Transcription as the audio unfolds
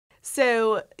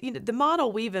So, the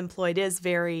model we've employed is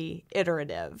very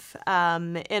iterative.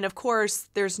 And of course,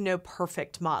 there's no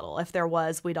perfect model. If there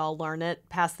was, we'd all learn it,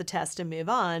 pass the test, and move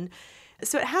on.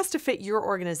 So it has to fit your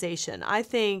organization. I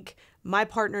think my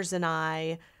partners and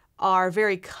I are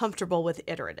very comfortable with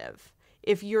iterative.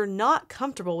 If you're not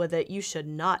comfortable with it, you should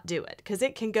not do it because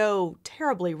it can go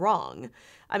terribly wrong.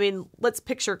 I mean, let's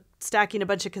picture stacking a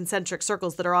bunch of concentric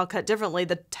circles that are all cut differently.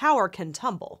 The tower can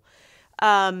tumble.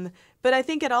 But I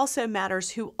think it also matters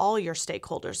who all your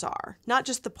stakeholders are, not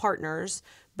just the partners,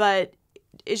 but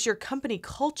is your company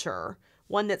culture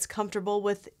one that's comfortable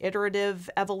with iterative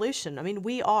evolution? I mean,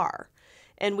 we are.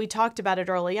 And we talked about it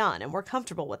early on, and we're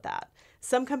comfortable with that.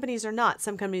 Some companies are not.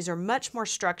 Some companies are much more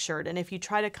structured, and if you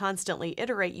try to constantly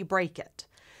iterate, you break it.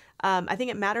 I think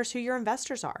it matters who your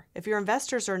investors are. If your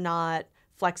investors are not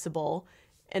flexible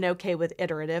and okay with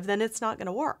iterative, then it's not going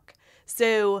to work.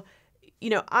 So,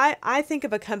 I think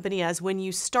of a company as when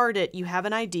you start it, you have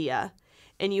an idea,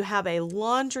 and you have a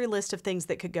laundry list of things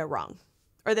that could go wrong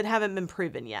or that haven't been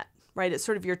proven yet. Right? It's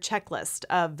sort of your checklist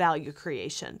of value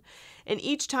creation. And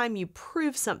each time you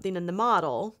prove something in the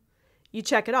model, you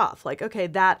check it off. Like, okay,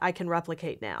 that I can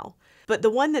replicate now. But the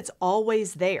one that's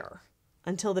always there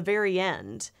until the very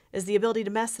end is the ability to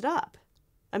mess it up.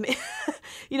 I mean,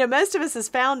 most of us as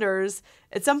founders,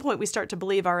 at some point we start to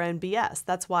believe our own BS.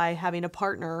 That's why having a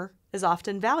partner is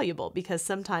often valuable because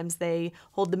sometimes they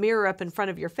hold the mirror up in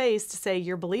front of your face to say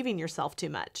you're believing yourself too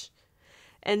much.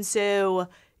 And so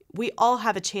we all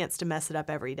have a chance to mess it up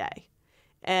every day.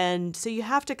 And so you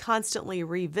have to constantly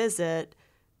revisit,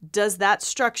 does that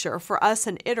structure, for us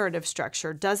an iterative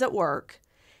structure, does it work?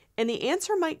 And the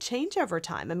answer might change over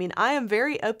time. I mean, I am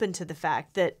very open to the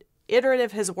fact that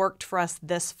iterative has worked for us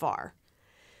this far.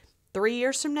 3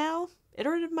 years from now,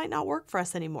 iterative might not work for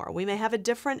us anymore. We may have a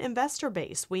different investor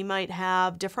base. We might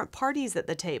have different parties at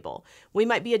the table. We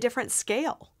might be a different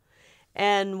scale.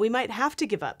 And we might have to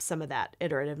give up some of that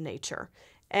iterative nature.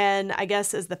 And I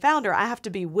guess as the founder, I have to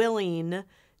be willing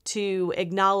to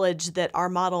acknowledge that our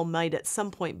model might at some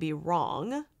point be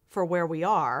wrong for where we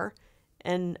are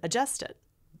and adjust it.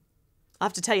 I'll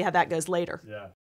have to tell you how that goes later. Yeah.